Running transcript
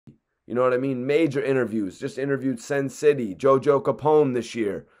You know what I mean? Major interviews. Just interviewed Sin City, JoJo Capone this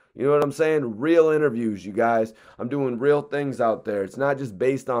year. You know what I'm saying? Real interviews, you guys. I'm doing real things out there. It's not just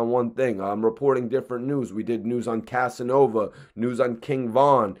based on one thing. I'm reporting different news. We did news on Casanova, news on King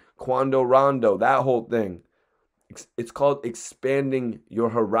Von, Quando Rondo, that whole thing. It's called expanding your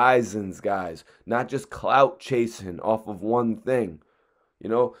horizons, guys, not just clout chasing off of one thing.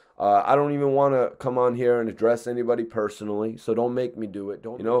 I don't even want to come on here and address anybody personally, so don't make me do it.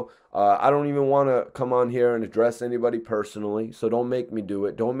 I don't even want to come on here and address anybody personally, so don't make me do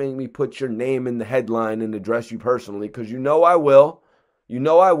it. Don't make me put your name in the headline and address you personally, because you know I will. You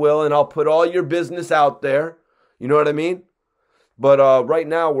know I will, and I'll put all your business out there. You know what I mean? But right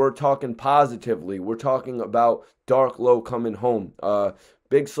now we're talking positively. We're talking about Dark Low coming home.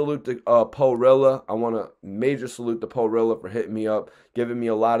 Big salute to Porilla. I want to major salute to Porilla for hitting me up, giving me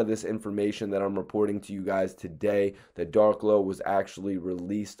a lot of this information that I'm reporting to you guys today, that Dark Low was actually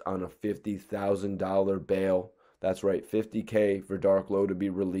released on a $50,000 bail. That's right, $50K for Dark Low to be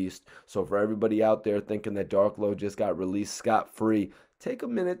released. So for everybody out there thinking that Dark Low just got released scot-free, take a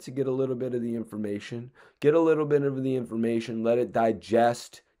minute to get a little bit of the information. Get a little bit of the information, let it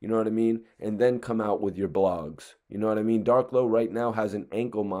digest, you know what I mean? And then come out with your blogs. You know what I mean? Dark Low right now has an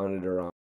ankle monitor on.